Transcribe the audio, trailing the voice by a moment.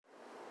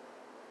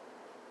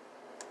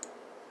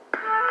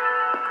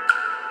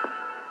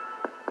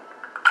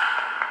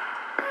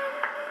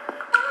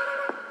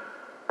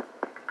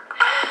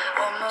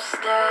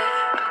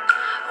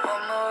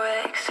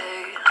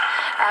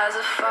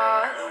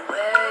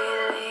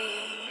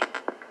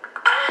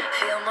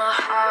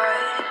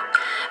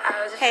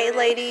Hey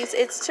ladies,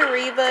 it's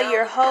Tariva,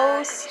 your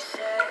host.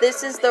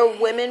 This is the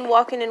Women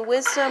Walking in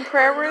Wisdom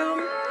prayer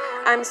room.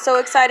 I'm so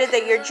excited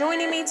that you're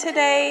joining me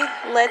today.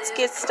 Let's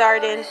get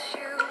started.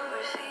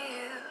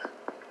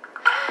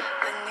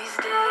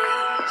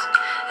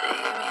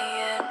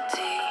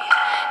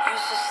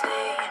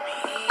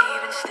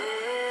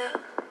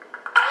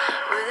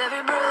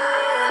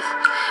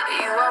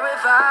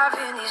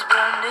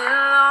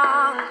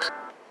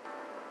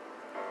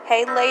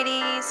 Hey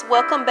ladies,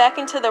 welcome back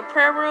into the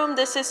prayer room.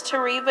 This is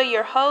Tariva,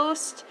 your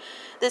host.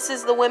 This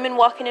is the Women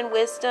Walking in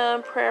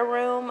Wisdom prayer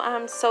room.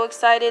 I'm so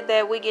excited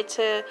that we get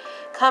to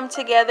come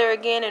together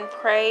again and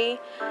pray.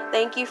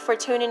 Thank you for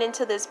tuning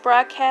into this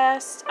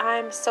broadcast.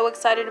 I'm so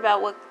excited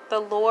about what the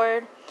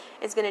Lord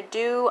is going to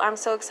do. I'm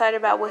so excited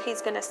about what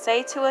He's going to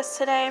say to us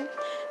today.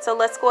 So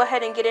let's go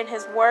ahead and get in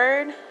His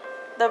Word.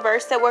 The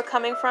verse that we're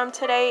coming from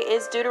today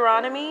is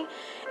Deuteronomy.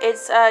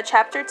 It's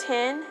chapter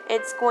 10.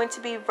 It's going to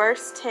be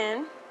verse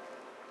 10.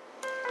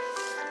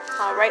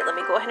 All right, let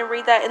me go ahead and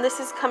read that. And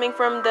this is coming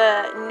from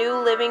the New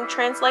Living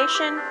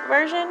Translation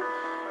version,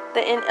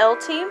 the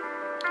NLT.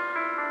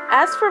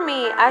 As for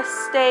me, I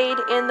stayed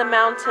in the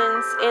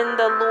mountains in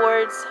the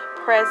Lord's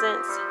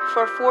presence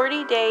for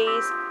 40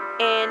 days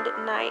and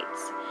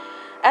nights,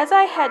 as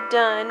I had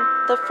done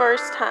the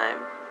first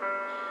time.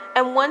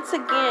 And once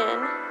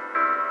again,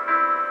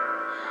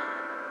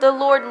 the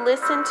Lord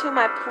listened to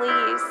my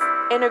pleas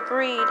and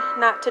agreed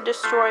not to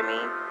destroy me.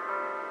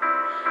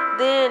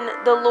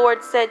 Then the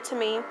Lord said to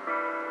me,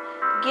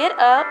 "Get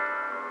up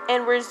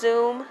and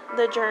resume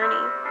the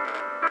journey,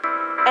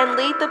 and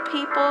lead the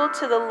people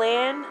to the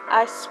land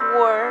I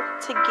swore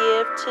to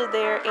give to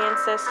their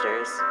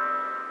ancestors,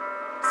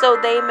 so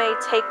they may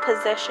take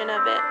possession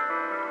of it."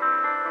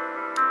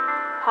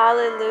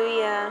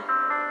 Hallelujah.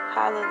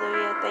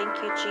 Hallelujah.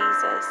 Thank you,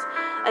 Jesus.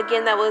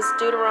 Again, that was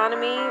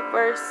Deuteronomy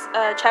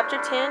chapter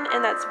 10,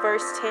 and that's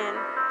verse 10.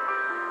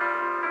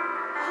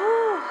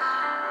 Whew.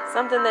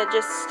 Something that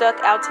just stuck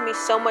out to me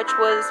so much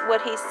was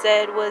what he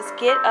said was,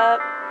 "Get up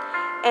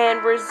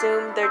and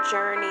resume their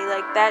journey."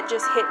 Like, that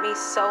just hit me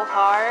so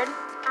hard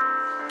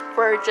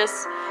for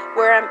just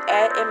where I'm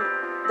at in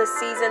the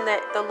season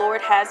that the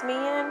Lord has me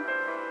in.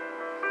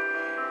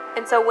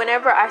 And so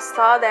whenever I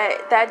saw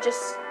that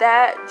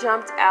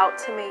jumped out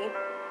to me,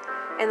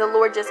 and the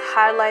Lord just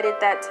highlighted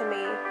that to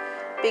me,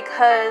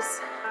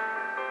 because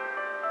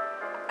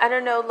I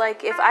don't know,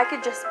 like, if I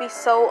could just be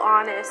so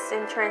honest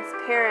and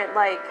transparent,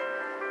 like,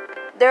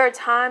 there are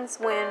times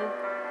when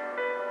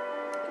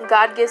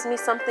God gives me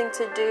something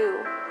to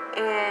do,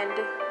 and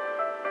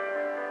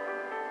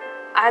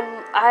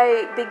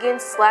I begin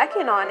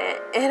slacking on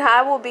it, and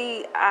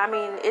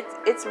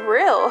it's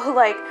real.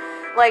 like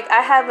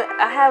I have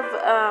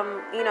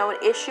an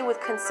issue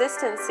with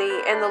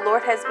consistency, and the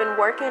Lord has been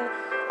working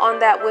on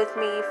that with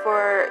me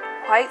for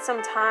quite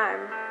some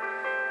time.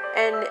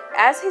 And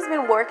as He's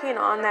been working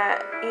on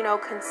that,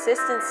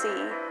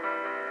 consistency,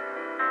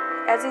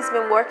 as He's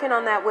been working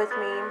on that with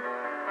me,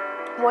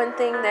 one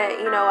thing that,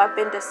 I've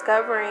been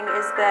discovering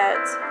is that,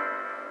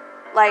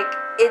 like,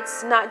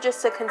 it's not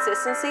just a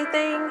consistency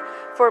thing.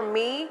 For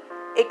me,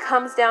 it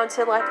comes down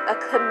to, like, a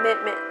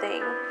commitment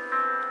thing.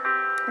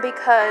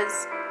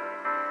 Because,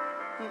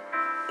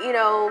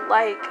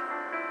 like,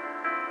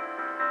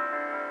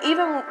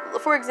 even,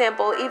 for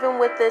example, even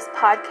with this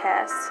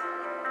podcast,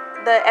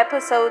 the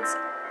episodes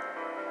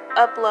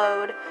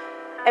upload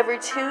every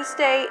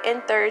Tuesday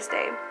and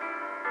Thursday.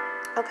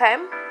 Okay?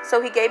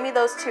 So He gave me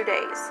those 2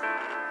 days.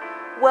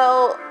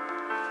 Well,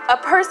 a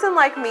person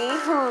like me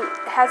who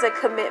has a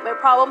commitment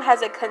problem,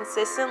 has a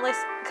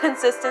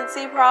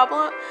consistency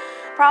problem,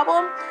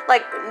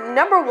 like,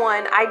 number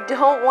one, I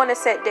don't want to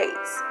set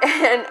dates.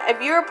 And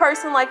if you're a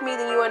person like me,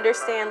 then you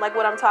understand, like,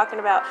 what I'm talking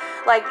about.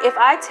 Like, if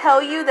I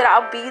tell you that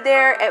I'll be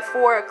there at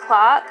 4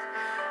 o'clock,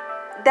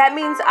 that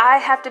means I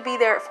have to be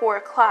there at 4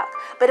 o'clock.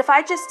 But if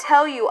I just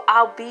tell you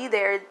I'll be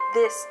there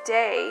this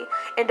day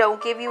and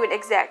don't give you an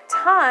exact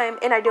time,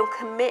 and I don't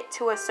commit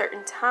to a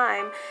certain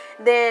time,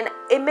 then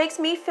it makes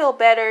me feel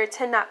better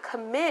to not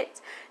commit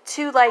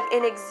to, like,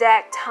 an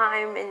exact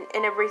time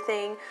and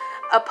everything,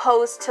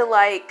 opposed to,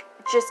 like,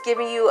 just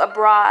giving you a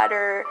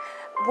broader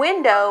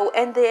window,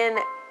 and then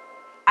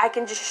I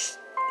can just,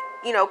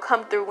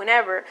 come through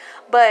whenever.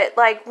 But,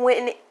 like,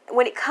 when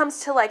it comes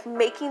to, like,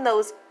 making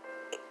those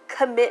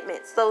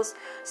commitments, those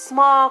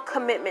small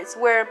commitments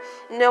where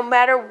no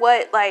matter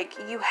what, like,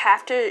 you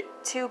have to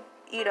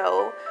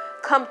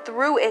come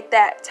through at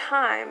that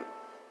time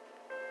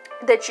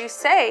that you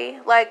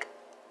say, like,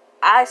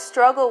 I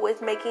struggle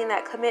with making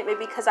that commitment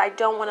because I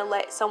don't want to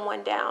let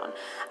someone down.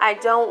 I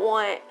don't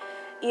want,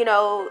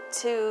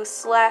 to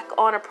slack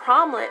on a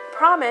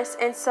promise.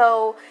 And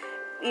so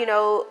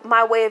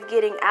my way of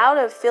getting out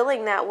of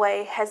feeling that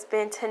way has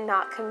been to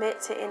not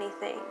commit to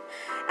anything.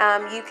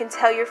 You can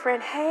tell your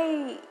friend,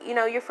 hey,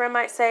 your friend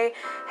might say,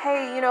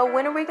 hey,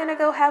 when are we going to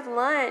go have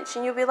lunch?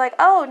 And you'll be like,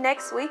 oh,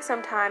 next week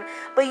sometime.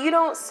 But you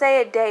don't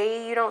say a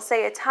day, you don't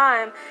say a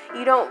time,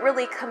 you don't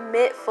really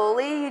commit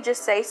fully. You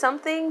just say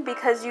something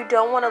because you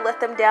don't want to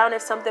let them down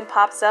if something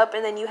pops up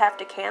and then you have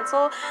to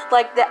cancel.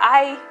 Like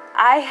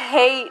I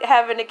hate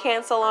having to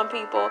cancel on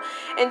people.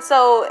 And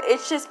so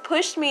it's just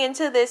pushed me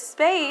into this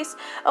space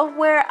of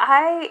where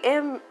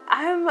I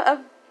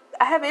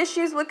have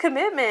issues with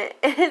commitment.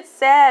 And it's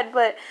sad,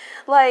 but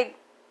like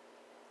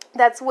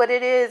that's what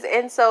it is.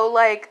 And so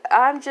like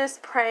I'm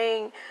just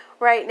praying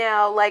right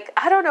now. Like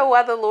I don't know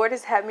why the Lord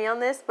has had me on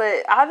this,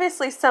 but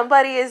obviously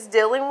somebody is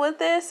dealing with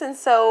this. And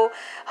so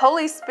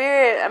Holy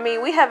Spirit,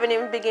 we haven't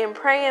even begun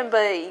praying,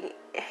 but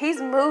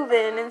He's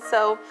moving. And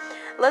so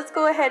let's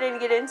go ahead and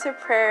get into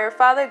prayer.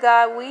 Father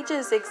God, we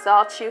just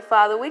exalt you,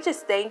 Father. We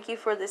just thank you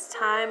for this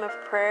time of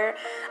prayer,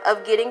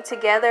 of getting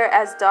together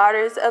as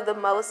daughters of the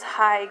Most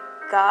High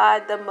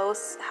God, the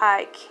Most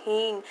High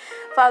King.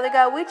 Father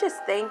God, we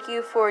just thank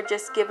you for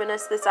just giving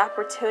us this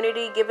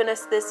opportunity, giving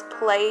us this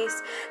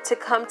place to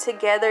come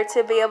together,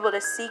 to be able to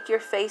seek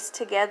your face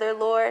together,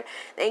 Lord.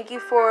 Thank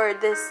you for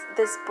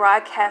this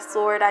broadcast,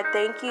 Lord. I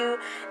thank you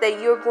that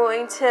you're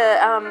going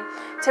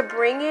to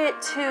bring it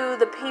to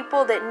the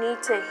people that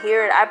need to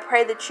hear it. I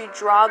pray that you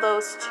draw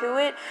those to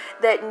it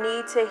that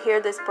need to hear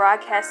this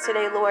broadcast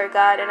today, Lord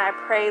God. And I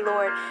pray,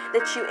 Lord,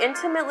 that you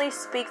intimately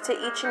speak to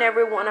each and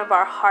every one of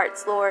our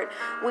hearts, Lord.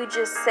 We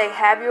just say,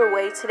 have your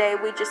way today.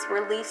 We just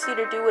release you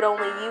to do what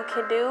only you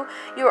can do.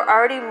 You're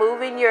already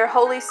moving. Your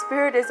Holy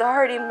Spirit is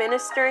already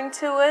ministering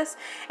to us.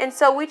 And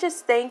so we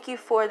just thank you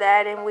for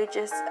that. And we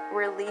just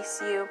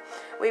release you.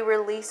 We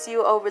release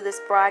you over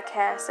this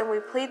broadcast. And we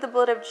plead the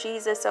blood of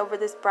Jesus over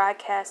this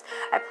broadcast.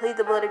 I plead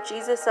the blood of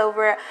Jesus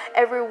over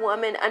every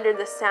woman under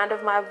the sound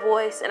of my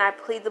voice. And I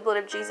plead the blood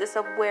of Jesus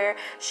of where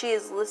she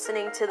is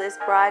listening to this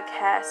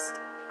broadcast.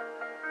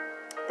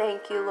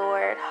 Thank you,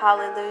 Lord.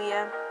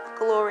 Hallelujah.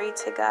 Glory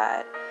to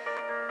God.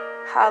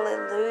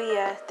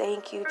 Hallelujah.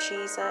 Thank you,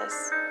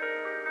 Jesus.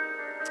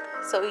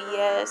 So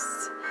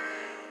yes,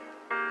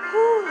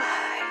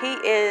 He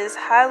is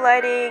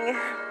highlighting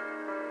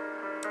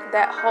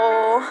that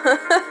whole,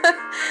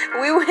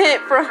 we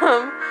went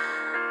from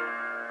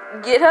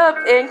get up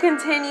and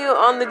continue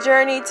on the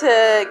journey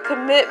to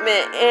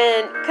commitment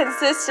and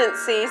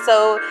consistency.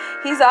 So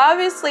He's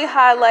obviously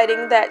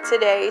highlighting that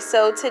today.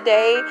 So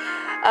today,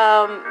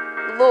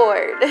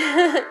 Lord,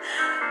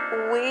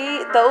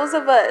 those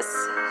of us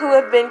who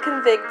have been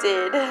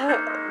convicted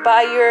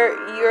by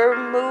your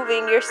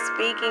moving, your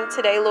speaking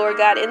today, Lord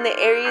God, in the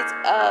areas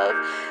of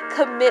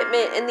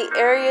commitment, in the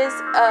areas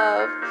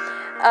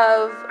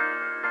of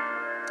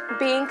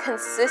being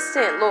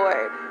consistent,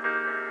 Lord.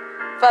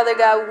 Father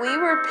God, we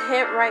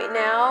repent right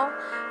now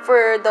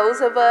for those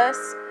of us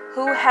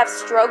who have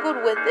struggled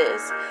with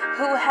this,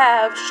 who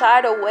have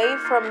shied away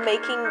from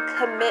making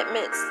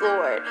commitments,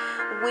 Lord.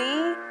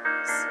 We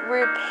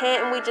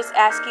repent and we just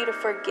ask you to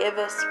forgive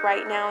us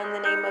right now in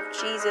the name of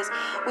Jesus.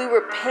 We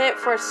repent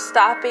for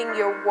stopping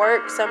your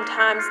work.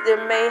 Sometimes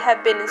there may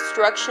have been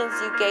instructions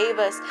you gave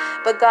us,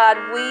 but God,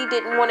 we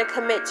didn't want to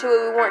commit to it.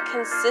 We weren't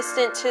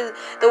consistent to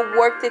the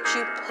work that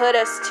you put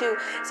us to.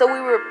 So we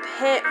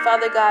repent,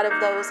 Father God, of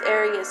those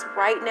areas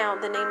right now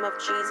in the name of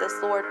Jesus.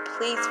 Lord,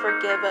 please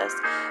forgive us.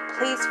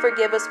 Please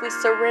forgive us. We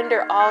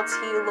surrender all to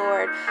you,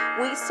 Lord.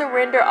 We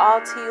surrender all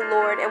to you,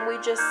 Lord, and we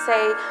just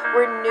say,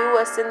 renew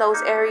us in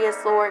those areas,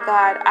 Lord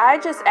God. I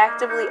just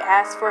actively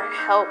ask for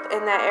help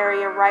in that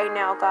area right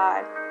now,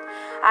 God.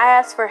 I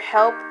ask for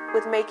help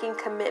with making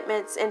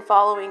commitments and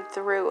following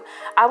through.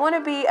 I want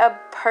to be a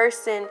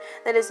person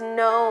that is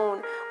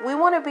known. We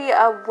want to be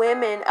a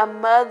woman, a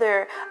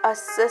mother, a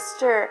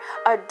sister,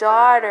 a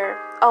daughter,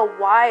 a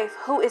wife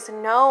who is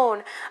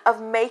known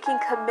of making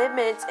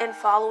commitments and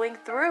following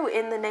through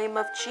in the name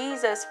of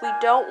Jesus. We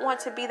don't want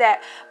to be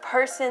that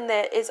person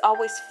that is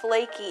always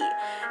flaky.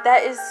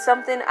 That is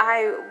something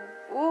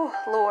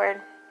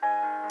Lord,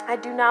 I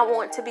do not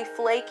want to be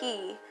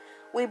flaky.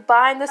 We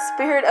bind the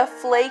spirit of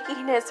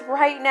flakiness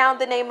right now in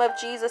the name of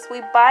Jesus.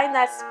 We bind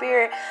that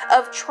spirit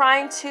of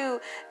trying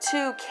to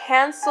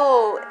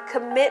cancel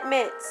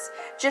commitments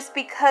just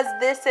because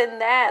this and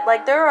that.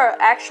 Like, there are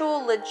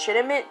actual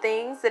legitimate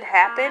things that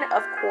happen,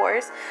 of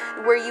course,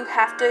 where you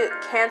have to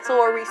cancel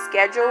or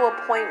reschedule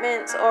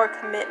appointments or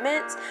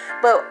commitments.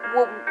 But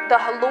what the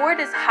Lord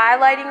is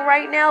highlighting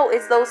right now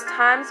is those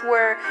times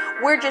where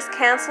we're just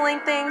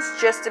canceling things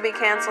just to be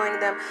canceling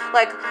them.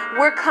 Like,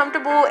 we're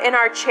comfortable in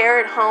our chair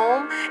at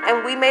home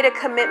and we made a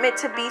commitment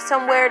to be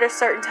somewhere at a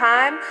certain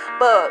time,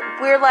 but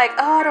we're like,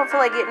 oh, I don't feel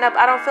like getting up.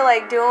 I don't feel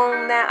like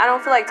doing that. I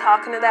don't feel like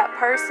talking to that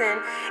person.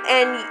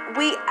 And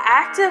we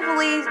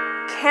actively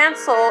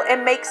cancel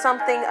and make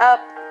something up.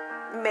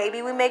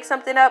 Maybe we make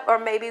something up, or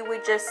maybe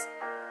we just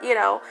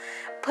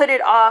put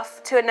it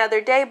off to another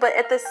day. But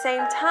at the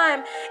same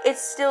time,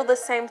 it's still the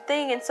same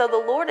thing. And so the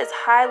Lord is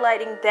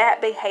highlighting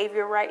that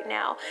behavior right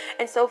now.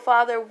 And so,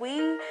 Father,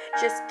 we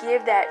just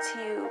give that to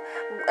you.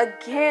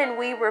 Again,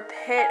 we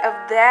repent of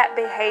that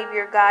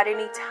behavior, God,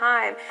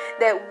 anytime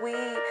that we,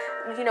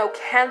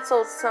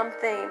 canceled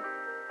something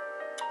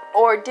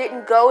or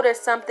didn't go to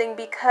something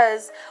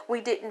because we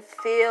didn't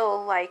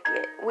feel like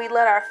it. We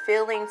let our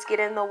feelings get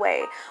in the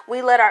way.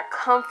 We let our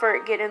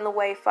comfort get in the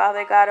way,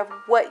 Father God, of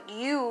what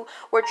you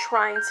were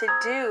trying to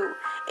do.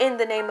 In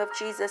the name of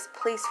Jesus,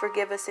 please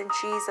forgive us in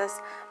Jesus'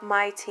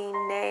 mighty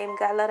name.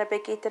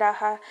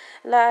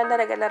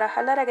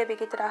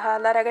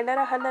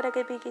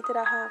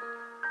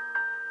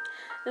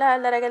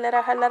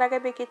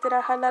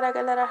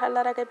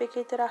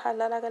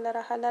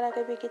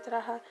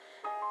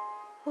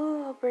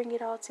 Oh, bring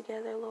it all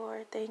together,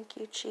 Lord. Thank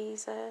you,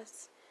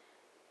 Jesus.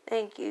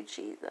 Thank you,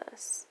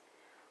 Jesus.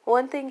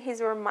 One thing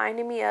he's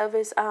reminding me of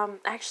is I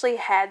actually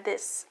had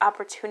this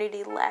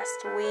opportunity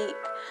last week.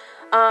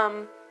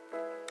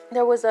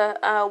 There was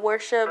a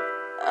worship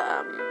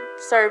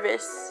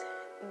service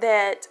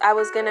that I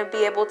was going to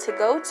be able to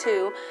go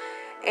to.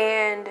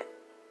 And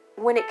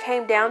when it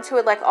came down to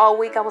it, like all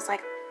week, I was like,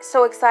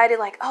 so excited,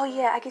 like, oh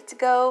yeah, I get to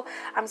go.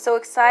 I'm so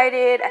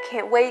excited. I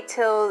can't wait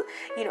till,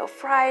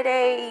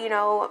 Friday,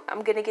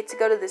 I'm going to get to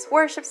go to this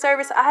worship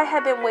service. I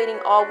had been waiting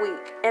all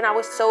week, and I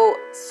was so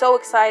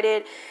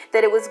excited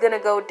that it was going to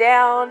go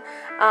down.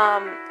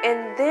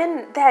 And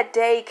then that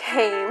day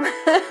came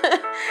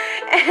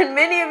and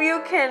many of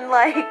you can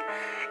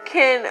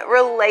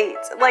relate.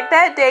 Like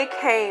that day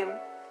came.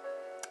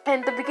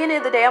 And the beginning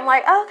of the day, I'm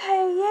like,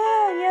 okay,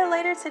 yeah,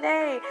 later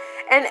today.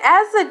 And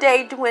as the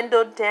day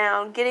dwindled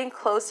down, getting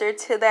closer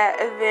to that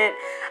event,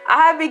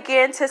 I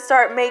began to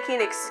start making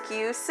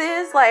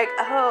excuses like,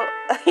 oh,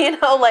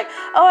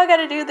 I got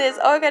to do this.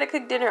 Oh, I got to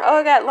cook dinner. Oh,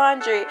 I got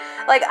laundry.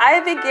 Like, I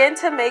began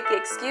to make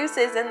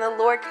excuses, and the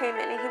Lord came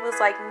in and he was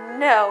like,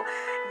 no,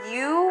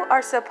 you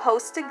are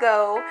supposed to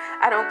go.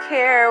 I don't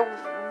care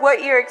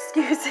what your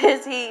excuse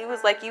is. He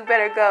was like, you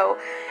better go.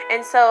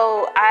 And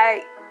so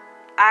I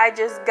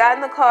just got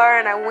in the car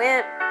and I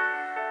went.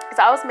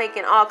 So I was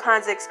making all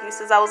kinds of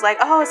excuses. I was like,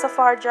 oh, it's a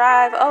far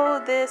drive.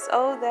 Oh, this,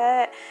 oh,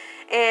 that.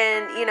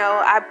 And,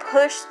 I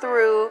pushed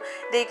through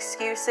the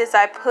excuses.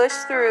 I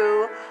pushed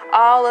through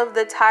all of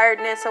the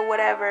tiredness or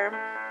whatever.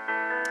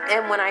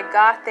 And when I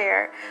got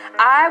there,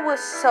 I was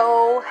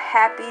so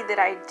happy that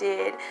I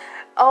did.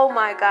 Oh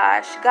my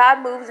gosh,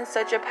 God moves in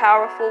such a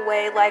powerful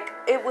way. Like,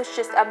 it was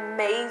just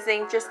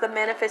amazing. Just the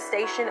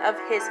manifestation of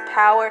his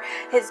power,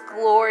 his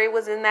glory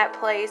was in that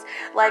place.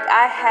 Like,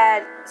 I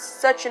had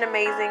such an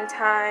amazing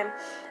time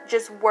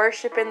just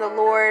worshiping the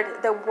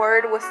Lord. The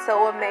word was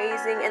so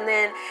amazing. And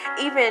then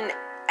even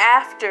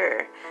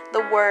after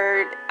the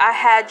word, I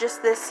had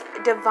just this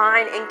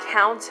divine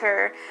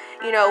encounter,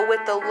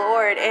 with the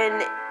Lord.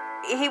 And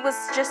he was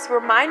just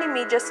reminding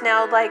me just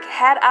now, like,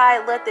 had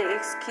I let the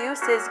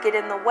excuses get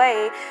in the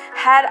way,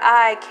 had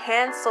I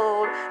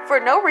canceled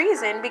for no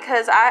reason,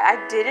 because I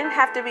didn't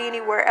have to be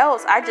anywhere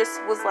else. I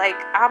just was like,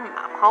 I'm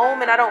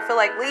home and I don't feel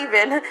like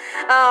leaving.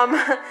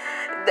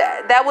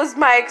 That was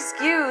my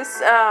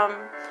excuse.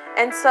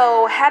 And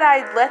so had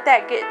I let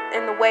that get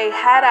in the way,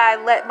 had I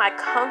let my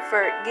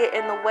comfort get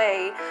in the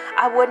way,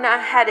 I would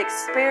not have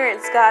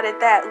experienced God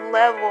at that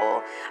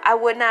level. I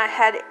would not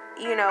have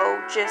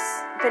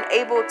just been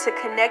able to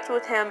connect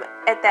with him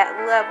at that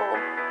level.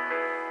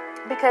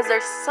 Because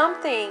there's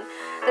something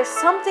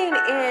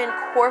in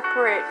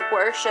corporate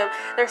worship.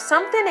 There's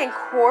something in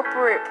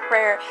corporate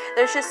prayer.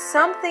 There's just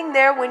something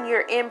there when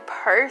you're in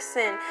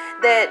person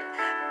that,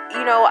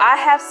 I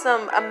have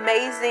some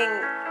amazing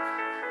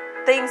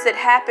things that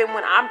happen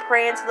when I'm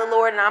praying to the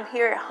Lord and I'm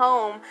here at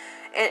home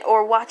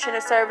or watching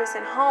a service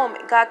at home.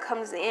 God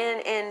comes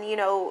in and,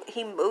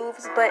 he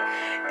moves. But,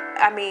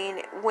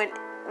 when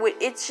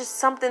it's just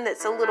something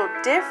that's a little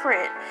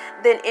different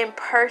than in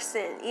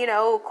person,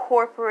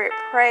 corporate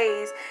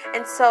praise.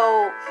 And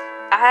so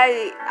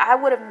I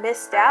would have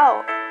missed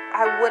out.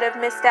 I would have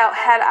missed out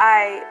had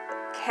I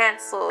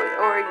canceled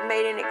or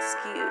made an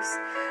excuse.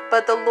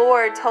 But the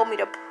Lord told me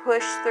to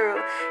push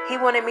through. He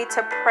wanted me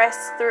to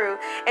press through.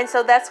 And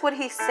so that's what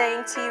he's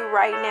saying to you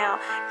right now.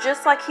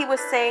 Just like he was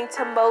saying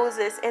to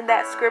Moses in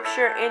that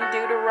scripture in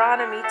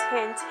Deuteronomy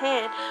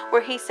 10:10,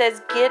 where he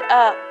says, get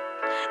up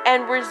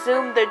and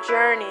resume the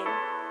journey.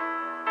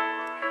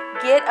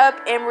 Get up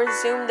and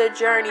resume the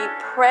journey.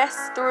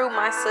 Press through,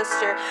 my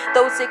sister,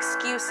 those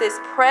excuses.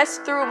 Press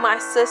through, my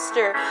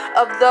sister,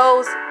 of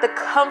the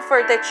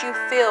comfort that you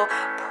feel.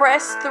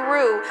 Press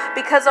through,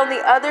 because on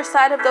the other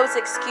side of those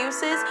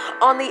excuses,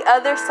 on the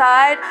other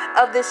side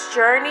of this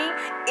journey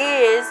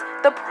is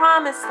the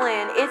promised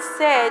land. It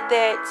said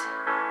that,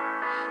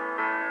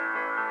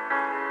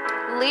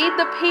 lead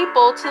the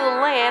people to the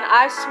land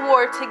I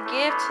swore to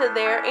give to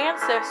their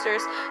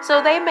ancestors,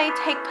 so they may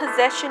take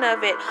possession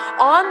of it.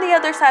 On the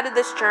other side of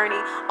this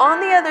journey,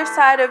 on the other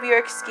side of your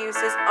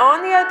excuses,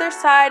 on the other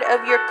side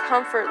of your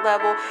comfort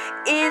level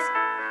is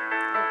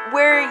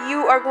where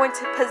you are going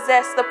to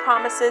possess the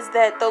promises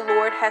that the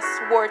Lord has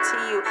swore to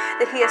you,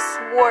 that He has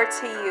swore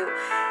to you.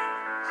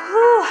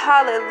 Whew,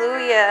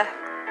 hallelujah.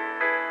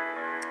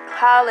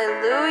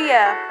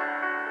 Hallelujah.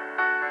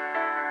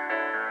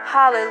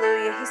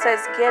 Hallelujah. He says,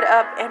 get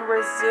up and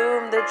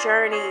resume the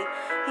journey.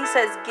 He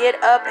says,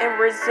 get up and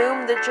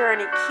resume the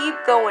journey. Keep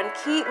going.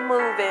 Keep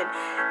moving.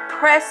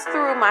 Press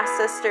through, my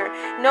sister.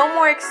 No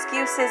more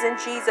excuses in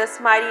Jesus'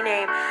 mighty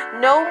name.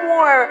 No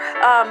more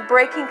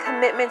breaking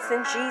commitments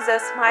in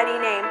Jesus' mighty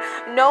name.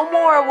 No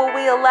more will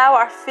we allow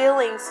our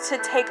feelings to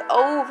take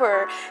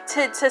over,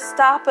 to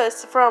stop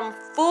us from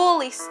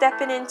fully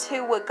stepping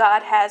into what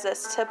God has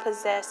us to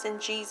possess in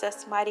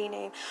Jesus' mighty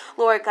name.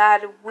 Lord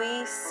God,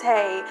 we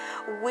say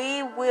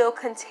we will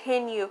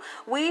continue.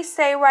 We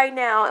say right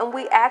now, and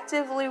we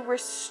actively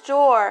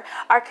restore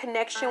our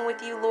connection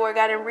with you, Lord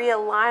God, and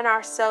realign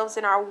ourselves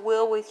in our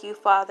will with you,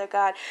 Father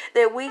God,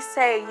 that we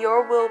say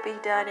your will be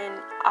done in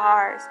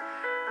ours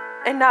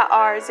and not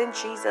ours, in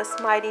Jesus'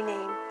 mighty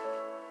name.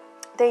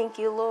 Thank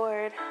you,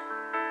 Lord.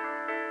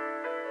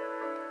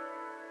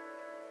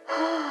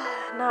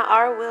 Not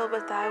our will,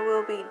 but thy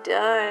will be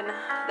done.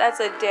 That's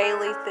a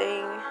daily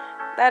thing.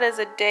 That is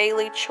a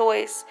daily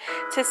choice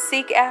to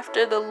seek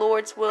after the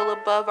Lord's will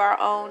above our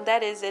own.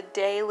 That is a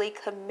daily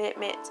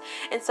commitment.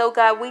 And so,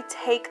 God, we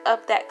take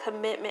up that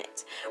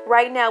commitment.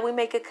 Right now, we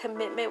make a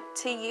commitment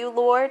to you,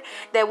 Lord,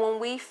 that when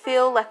we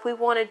feel like we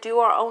want to do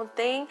our own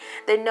thing,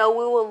 then no,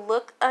 we will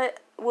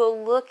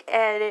look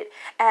at it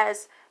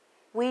as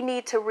we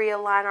need to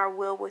realign our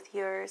will with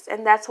yours.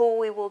 And that's what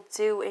we will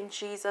do in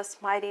Jesus'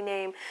 mighty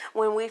name.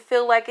 When we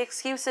feel like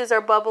excuses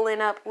are bubbling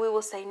up, we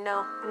will say,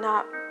 no,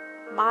 not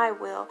my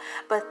will,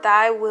 but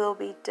thy will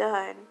be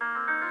done.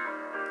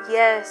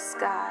 Yes,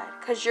 God,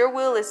 because your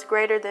will is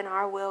greater than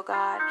our will,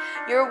 God.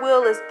 Your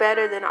will is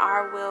better than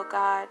our will,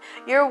 God.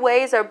 Your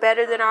ways are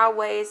better than our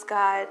ways,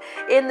 God.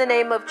 In the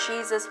name of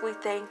Jesus, we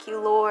thank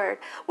you, Lord.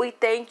 We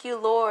thank you,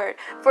 Lord,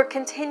 for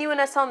continuing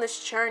us on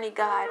this journey,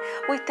 God.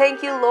 We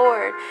thank you,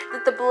 Lord,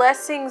 that the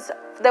blessings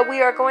that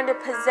we are going to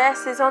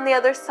possess is on the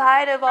other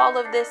side of all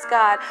of this,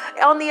 God.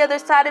 On the other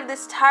side of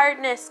this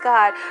tiredness,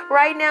 God.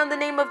 Right now, in the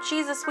name of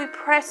Jesus, we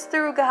press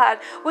through, God.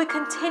 We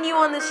continue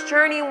on this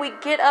journey and we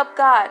get up,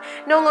 God.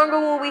 No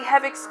longer will we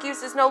have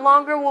excuses. No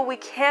longer will we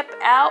camp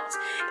out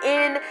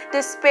in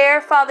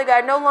despair, Father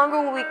God. No longer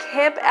will we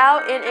camp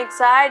out in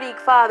anxiety,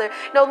 Father.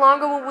 No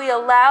longer will we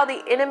allow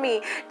the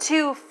enemy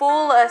to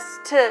fool us,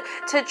 to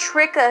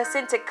trick us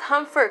into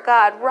comfort,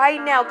 God.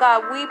 Right now,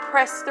 God, we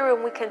press through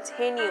and we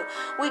continue.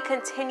 We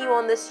continue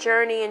on this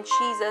journey in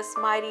Jesus'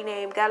 mighty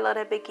name. God, let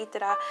it be.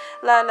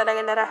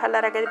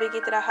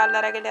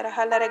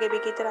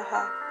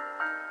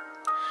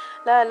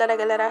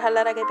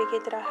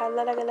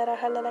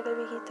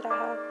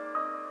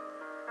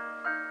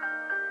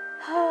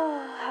 Oh,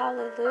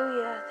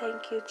 hallelujah.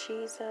 Thank you,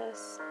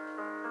 Jesus.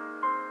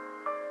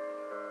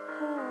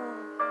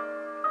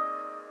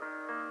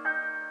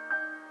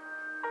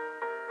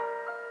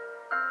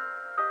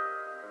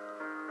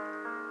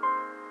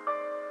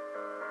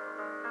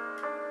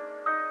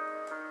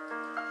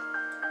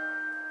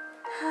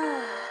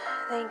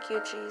 Thank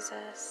you,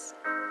 Jesus.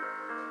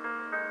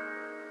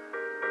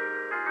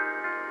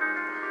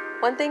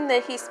 One thing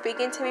that he's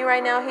speaking to me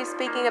right now, he's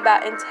speaking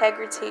about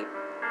integrity.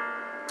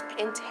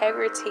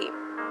 Integrity.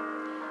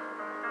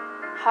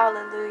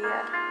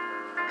 Hallelujah.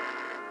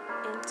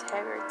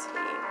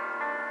 Integrity.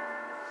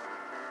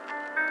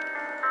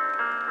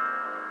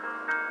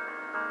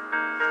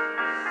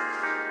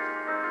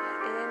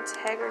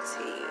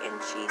 Integrity in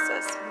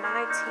Jesus'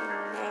 mighty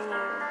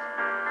name.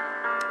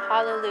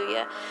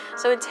 Hallelujah.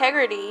 So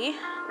integrity,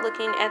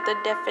 looking at the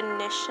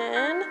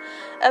definition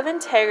of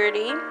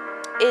integrity,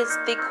 is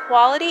the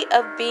quality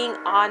of being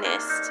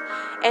honest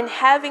and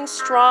having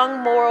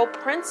strong moral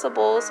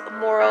principles,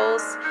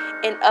 morals,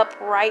 and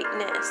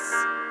uprightness.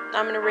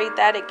 I'm going to read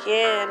that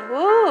again.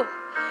 Woo!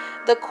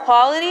 The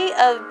quality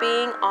of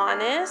being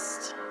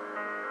honest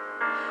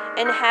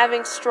and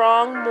having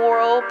strong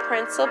moral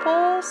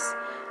principles,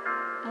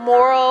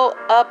 moral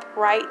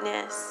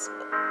uprightness.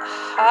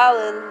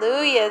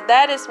 Hallelujah.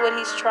 That is what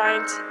he's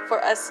trying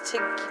for us to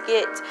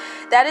get.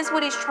 That is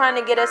what he's trying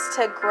to get us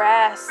to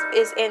grasp,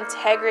 is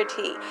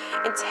integrity.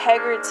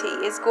 Integrity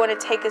is going to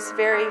take us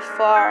very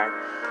far.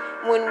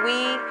 When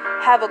we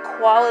have a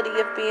quality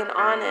of being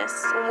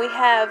honest, when we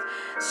have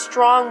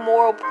strong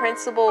moral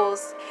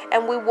principles,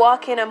 and we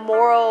walk in a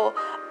moral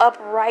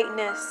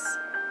uprightness.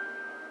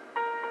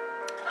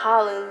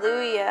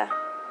 Hallelujah.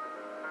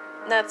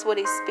 That's what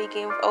he's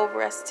speaking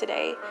over us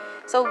today.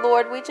 So,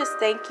 Lord, we just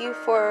thank you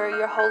for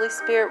your Holy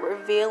Spirit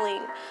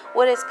revealing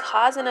what is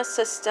causing us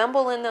to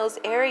stumble in those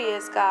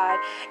areas, God.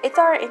 It's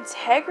our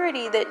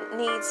integrity that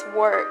needs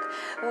work.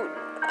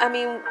 I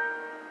mean,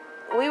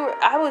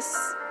 I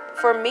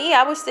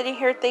was sitting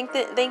here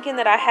thinking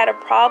that I had a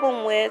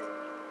problem with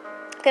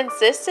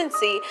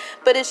consistency,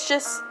 but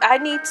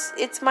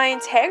it's my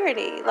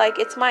integrity. Like,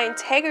 it's my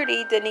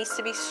integrity that needs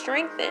to be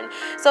strengthened.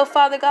 So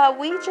Father God,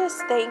 we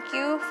just thank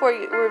you for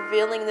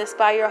revealing this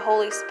by your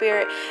Holy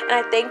Spirit, and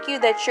I thank you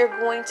that you're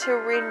going to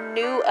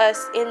renew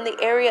us in the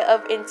area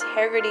of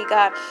integrity,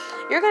 God.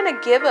 You're going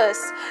to give us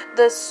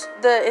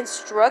the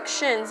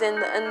instructions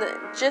and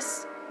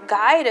just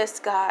guide us,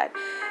 God,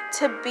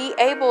 to be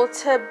able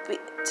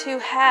to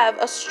have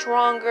a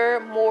stronger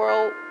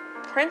moral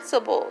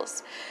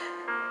principles.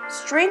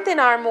 Strengthen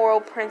our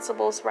moral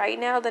principles right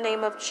now in the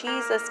name of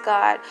Jesus,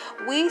 God.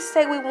 We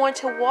say we want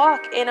to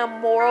walk in a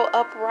moral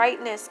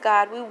uprightness,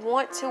 God. We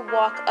want to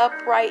walk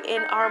upright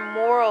in our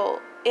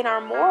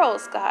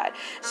morals, God.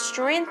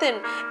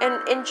 Strengthen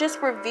and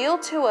just reveal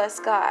to us,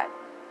 God.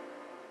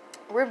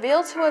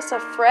 Reveal to us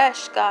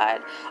afresh,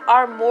 God,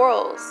 our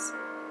morals.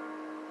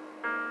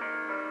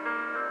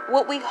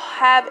 What we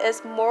have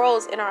as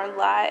morals in our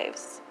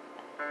lives.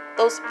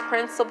 Those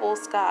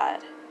principles,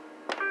 God.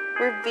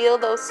 Reveal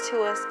those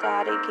to us,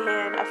 God,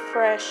 again,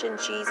 afresh in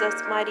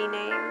Jesus' mighty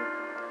name.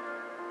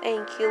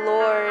 Thank you,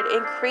 Lord.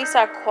 Increase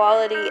our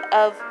quality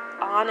of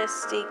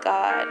honesty,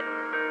 God.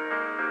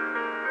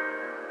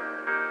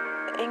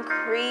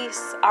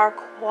 Increase our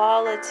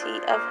quality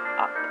of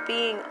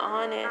being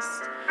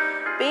honest.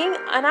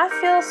 And I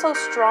feel so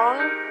strong.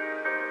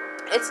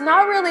 It's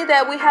not really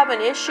that we have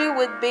an issue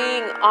with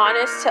being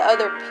honest to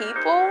other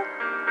people.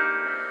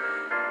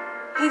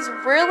 He's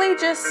really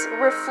just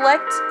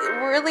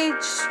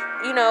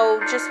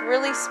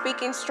really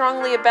speaking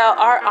strongly about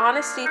our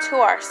honesty to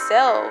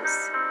ourselves.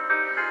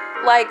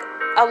 Like,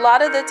 a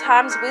lot of the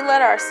times we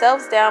let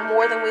ourselves down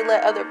more than we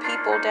let other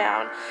people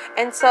down.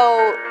 And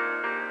so,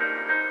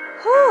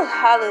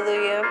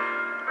 hallelujah.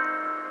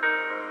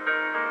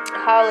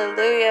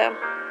 Hallelujah.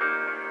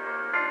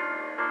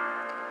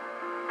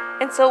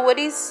 And so what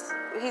he's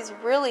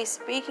really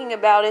speaking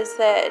about is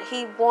that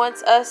he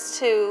wants us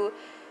to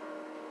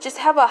just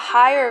have a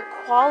higher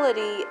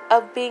quality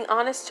of being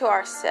honest to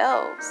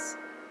ourselves,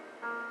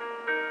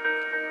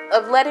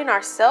 of letting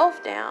ourselves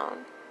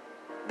down.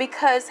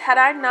 Because had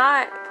I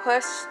not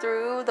pushed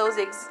through those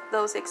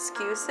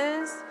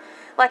excuses,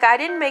 like I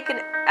didn't make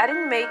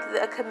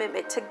a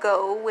commitment to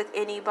go with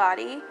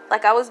anybody.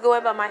 Like, I was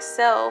going by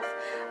myself.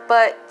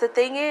 But the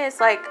thing is,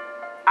 like,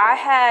 I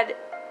had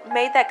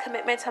made that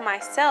commitment to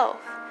myself.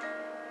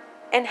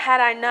 And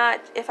had I not,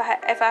 if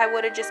I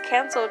would have just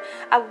canceled,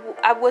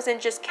 I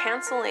wasn't just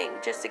canceling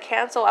just to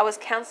cancel. I was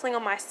canceling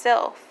on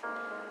myself.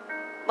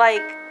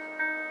 Like,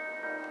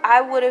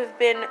 I would have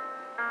been,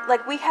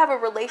 like, we have a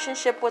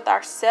relationship with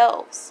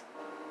ourselves.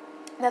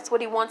 That's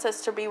what he wants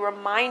us to be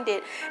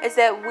reminded, is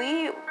that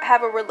we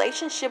have a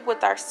relationship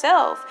with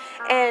ourselves.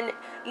 And,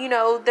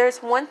 there's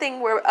one thing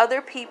where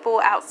other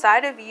people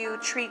outside of you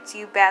treats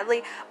you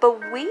badly,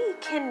 but we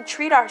can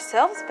treat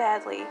ourselves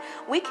badly.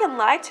 We can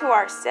lie to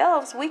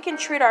ourselves. We can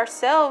treat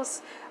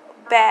ourselves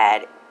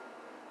bad.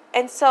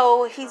 And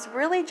so he's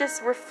really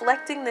just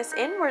reflecting this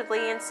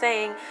inwardly and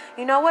saying,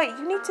 you know what?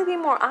 You need to be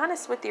more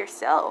honest with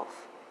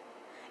yourself.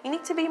 You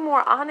need to be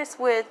more honest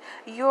with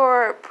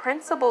your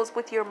principles,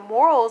 with your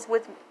morals,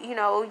 with,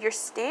 your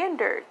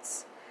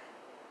standards.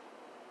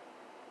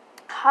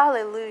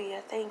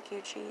 Hallelujah. Thank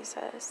you,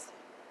 Jesus.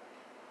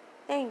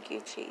 Thank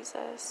you,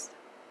 Jesus.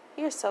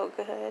 You're so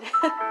good.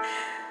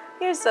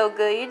 You're so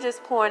good. You're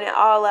just pouring it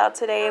all out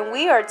today. And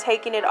we are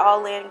taking it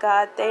all in,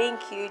 God.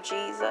 Thank you,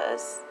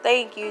 Jesus.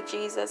 Thank you,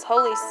 Jesus.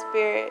 Holy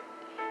Spirit,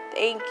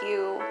 thank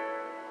you.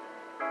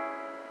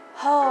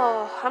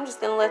 Oh, I'm just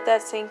going to let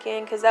that sink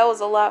in, because that was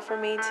a lot for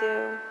me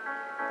too.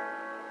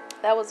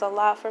 That was a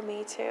lot for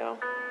me too.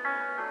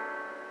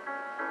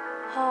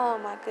 Oh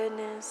my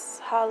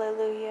goodness.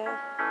 Hallelujah.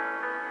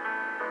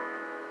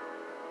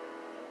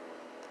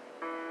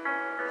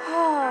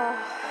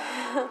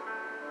 Oh.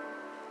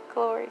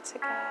 Glory to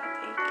God.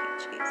 Thank you,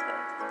 Jesus.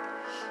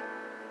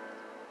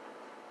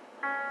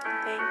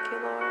 Thank you,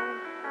 Lord.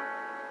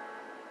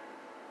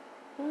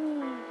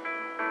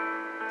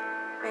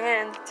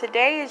 Man,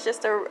 today is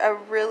just a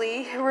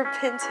really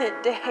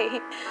repentant day.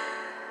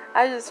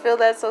 I just feel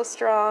that so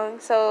strong.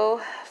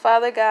 So,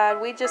 Father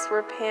God, we just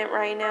repent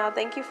right now.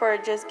 Thank you for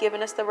just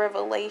giving us the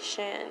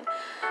revelation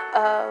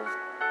of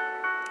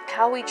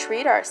how we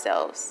treat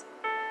ourselves.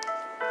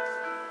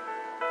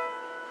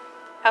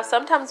 How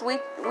sometimes we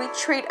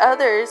treat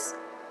others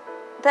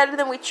better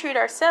than we treat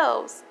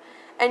ourselves.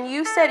 And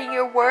you said in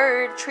your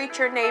word, treat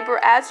your neighbor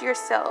as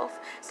yourself.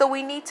 So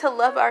we need to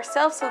love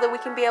ourselves so that we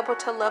can be able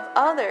to love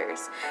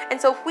others. And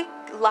so if we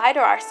lie to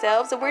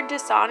ourselves, if we're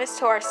dishonest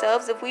to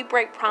ourselves, if we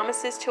break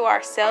promises to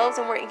ourselves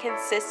and we're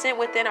inconsistent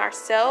within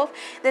ourselves,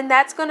 then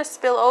that's going to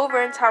spill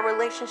over into our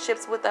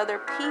relationships with other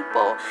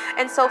people.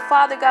 And so,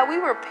 Father God, we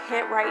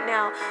repent right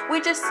now.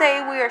 We just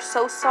say we are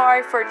so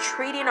sorry for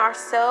treating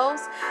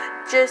ourselves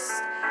just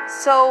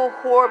so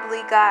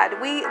horribly, God.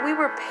 We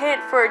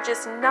repent for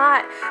just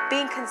not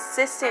being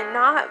consistent,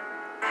 not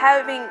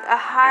having a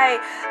high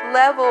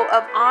level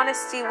of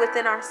honesty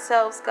within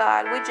ourselves,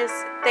 God. We just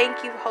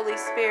thank you, Holy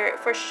Spirit,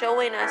 for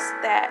showing us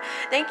that.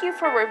 Thank you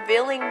for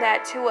revealing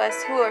that to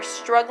us who are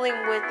struggling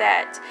with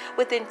that,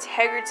 with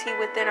integrity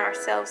within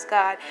ourselves,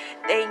 God.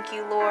 Thank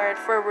you, Lord,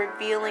 for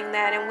revealing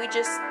that. And we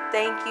just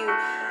thank you.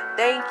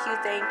 Thank you,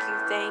 thank you,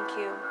 thank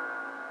you.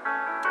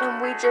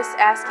 And we just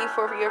ask you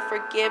for your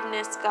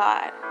forgiveness,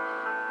 God,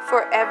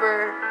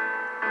 forever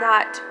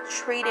not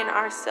treating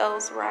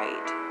ourselves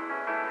right.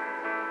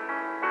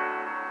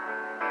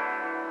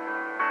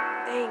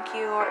 Thank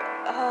you, Lord.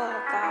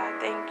 Oh,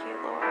 God, thank you,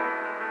 Lord.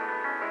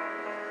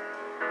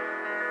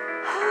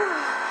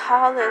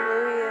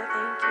 Hallelujah.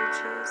 Thank you,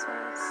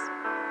 Jesus.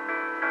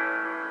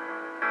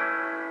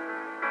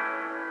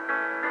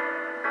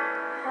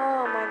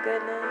 Oh, my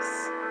goodness.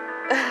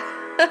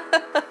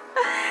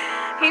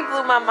 He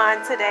blew my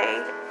mind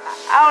today.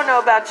 I don't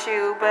know about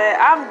you, but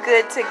I'm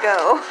good to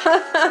go.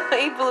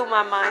 He blew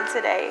my mind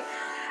today.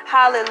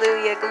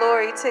 Hallelujah.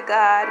 Glory to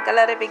God. La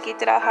la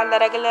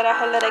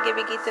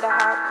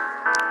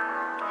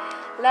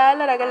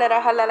la la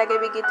la la la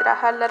give it la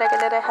la la la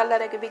la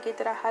la give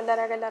it la la la la la give it la la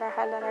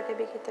la la give it la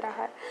give it.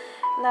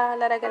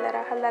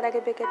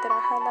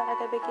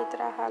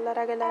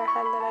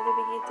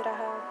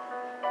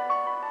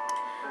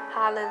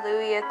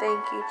 Hallelujah.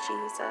 Thank you,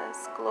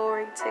 Jesus.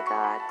 Glory to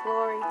God.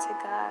 Glory to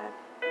God.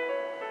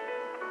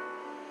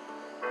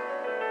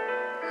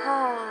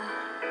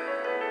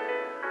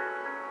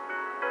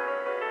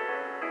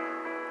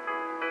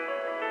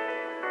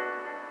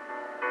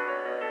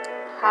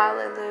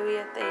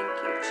 Hallelujah.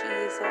 Thank you,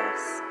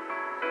 Jesus.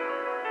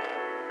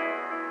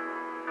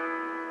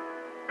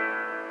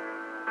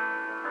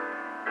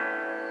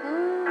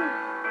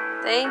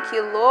 Thank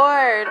you,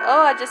 Lord.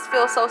 Oh, I just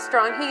feel so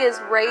strong. He is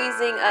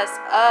raising us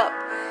up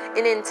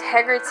in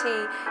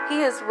integrity.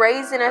 He is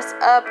raising us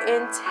up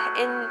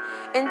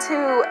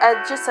into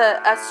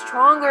a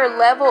stronger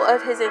level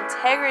of His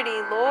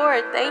integrity.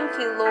 Lord, thank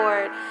you,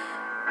 Lord.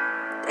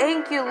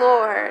 Thank you,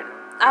 Lord.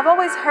 I've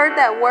always heard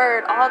that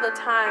word all the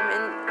time,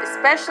 and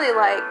especially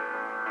like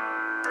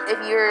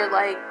if you're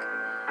like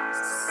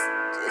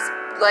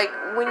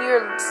when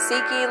you're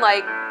seeking,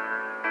 like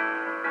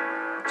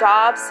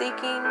job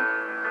seeking,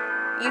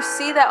 you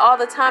see that all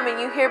the time, and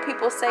you hear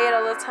people say it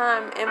all the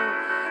time, and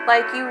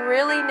like you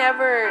really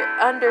never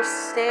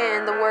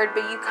understand the word,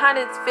 but you kind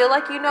of feel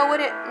like you know what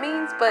it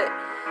means. But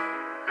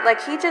like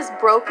He just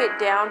broke it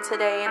down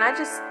today, and I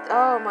just,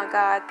 oh my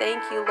God,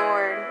 thank you,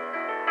 Lord.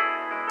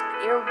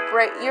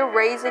 You're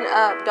raising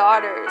up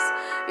daughters.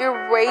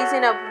 You're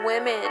raising up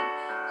women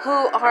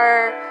who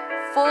are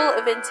full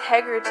of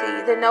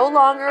integrity. That no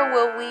longer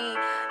will we,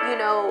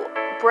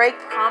 break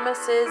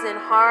promises and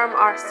harm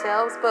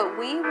ourselves, but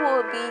we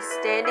will be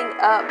standing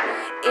up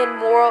in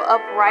moral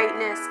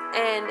uprightness,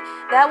 and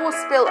that will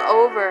spill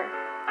over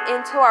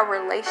into our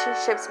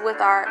relationships with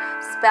our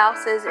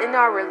spouses, in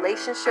our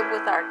relationship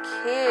with our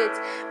kids.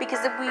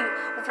 Because if we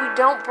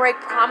don't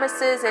break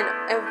promises, and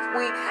if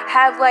we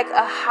have like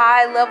a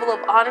high level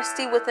of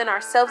honesty within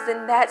ourselves,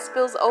 then that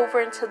spills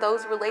over into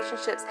those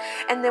relationships.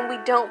 And then we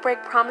don't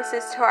break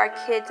promises to our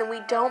kids, and we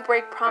don't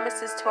break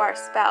promises to our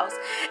spouse,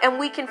 and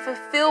we can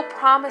fulfill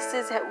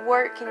promises at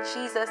work in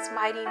Jesus'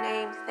 mighty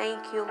name.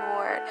 Thank you,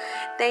 Lord.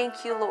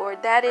 Thank you,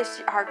 Lord. That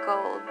is our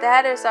goal.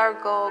 That is our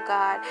goal,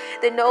 God.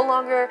 That no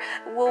longer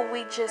will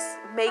we just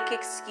make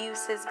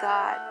excuses,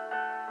 God,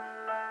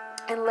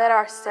 and let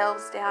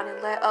ourselves down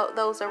and let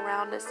those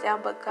around us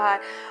down. But God,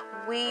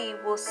 we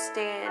will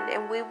stand,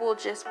 and we will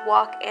just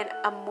walk in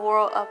a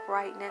moral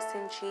uprightness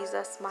in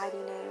Jesus' mighty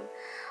name.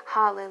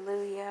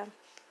 Hallelujah.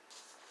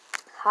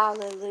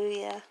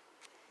 Hallelujah.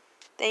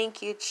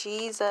 Thank you,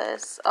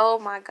 Jesus. Oh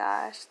my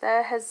gosh.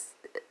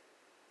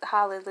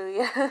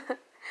 Hallelujah.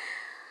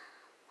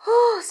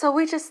 So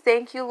we just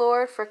thank you,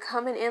 Lord, for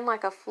coming in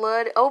like a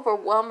flood,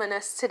 overwhelming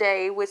us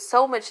today with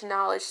so much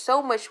knowledge.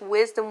 So much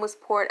wisdom was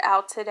poured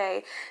out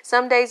today.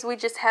 Some days we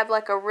just have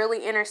like a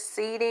really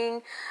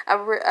interceding,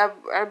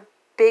 a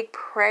big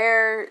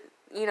prayer,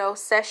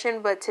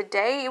 session. But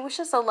today it was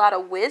just a lot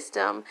of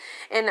wisdom.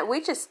 And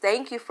we just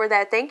thank you for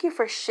that. Thank you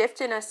for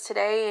shifting us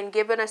today and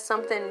giving us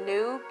something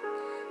new,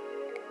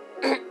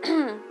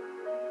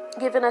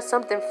 giving us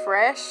something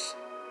fresh.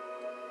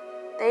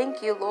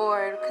 Thank you,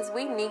 Lord, because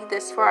we need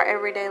this for our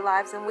everyday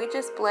lives. And we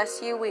just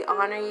bless you. We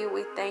honor you.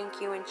 We thank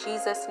you. In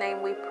Jesus'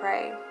 name we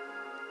pray.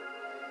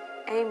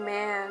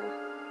 Amen.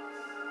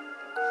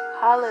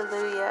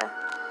 Hallelujah.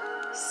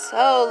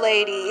 So,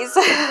 ladies,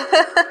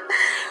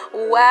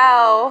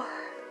 wow,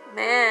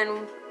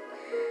 man,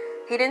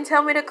 He didn't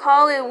tell me to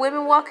call it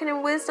Women Walking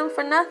in Wisdom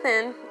for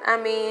nothing. I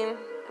mean,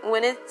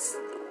 when it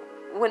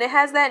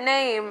has that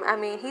name, I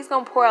mean, He's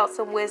going to pour out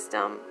some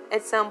wisdom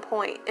at some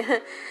point.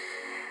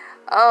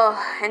 Oh,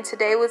 and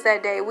today was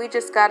that day. We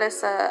just got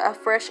us a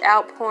fresh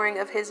outpouring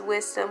of His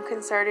wisdom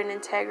concerning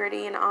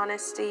integrity and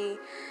honesty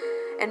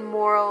and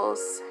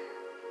morals.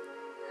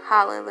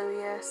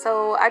 Hallelujah.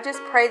 So I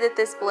just pray that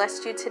this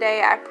blessed you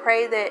today. I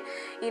pray that,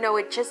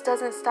 it just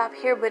doesn't stop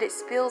here, but it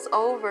spills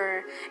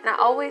over. And I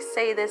always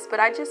say this, but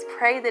I just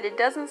pray that it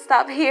doesn't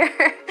stop here,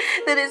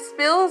 that it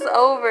spills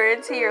over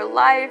into your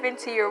life,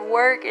 into your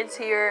work,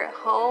 into your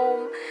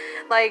home.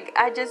 Like,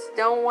 I just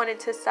don't want it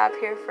to stop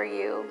here for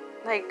you.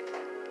 Like,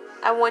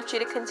 I want you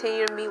to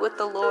continue to meet with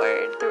the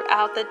Lord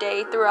throughout the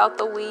day, throughout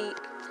the week.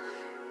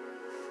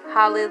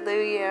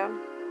 Hallelujah.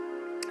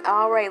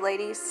 All right,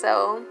 ladies,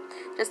 so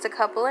just a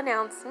couple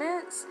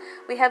announcements.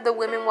 We have the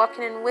Women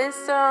Walking in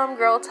Wisdom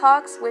Girl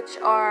Talks, which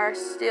are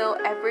still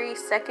every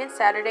second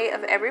Saturday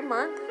of every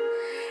month.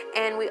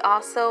 And we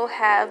also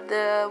have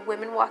the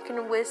Women Walking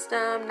in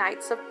Wisdom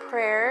Nights of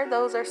Prayer.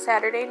 Those are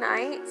Saturday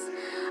nights.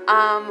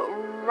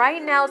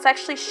 Right now, it's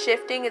actually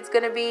shifting. It's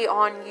going to be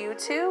on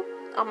YouTube,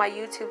 on my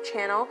YouTube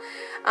channel.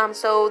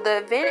 So the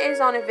event is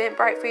on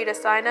Eventbrite for you to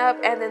sign up,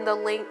 and then the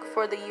link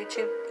for the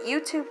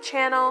YouTube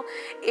channel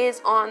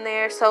is on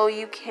there, so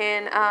you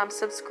can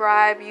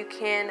subscribe. You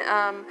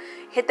can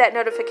hit that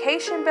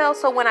notification bell,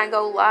 so when I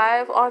go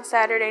live on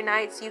Saturday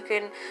nights, you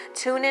can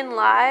tune in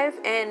live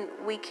and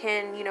we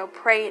can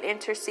pray and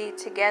intercede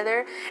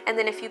together. And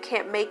then if you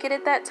can't make it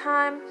at that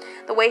time,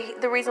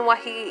 the reason why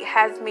he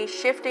has me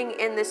shifting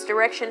in this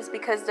direction is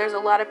because there's a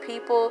lot of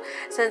people,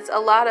 since a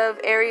lot of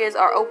areas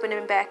are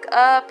opening back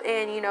up,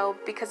 and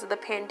because of the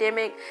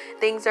pandemic,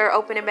 things are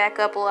opening back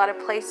up. A lot of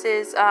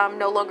places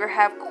no longer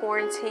have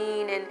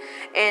quarantine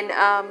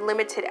and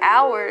limited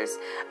hours.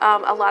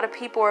 A lot of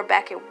people are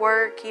back at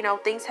work.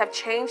 Things have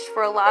changed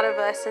for a lot of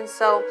us, and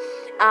so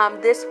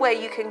this way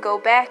you can go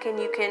back and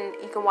you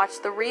can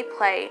watch the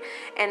replay,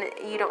 and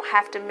you don't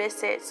have to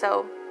miss it.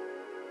 So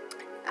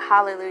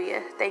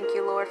hallelujah. Thank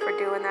you, Lord, for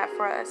doing that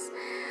for us.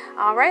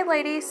 All right,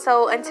 ladies.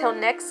 So until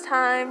next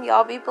time,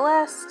 y'all be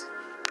blessed.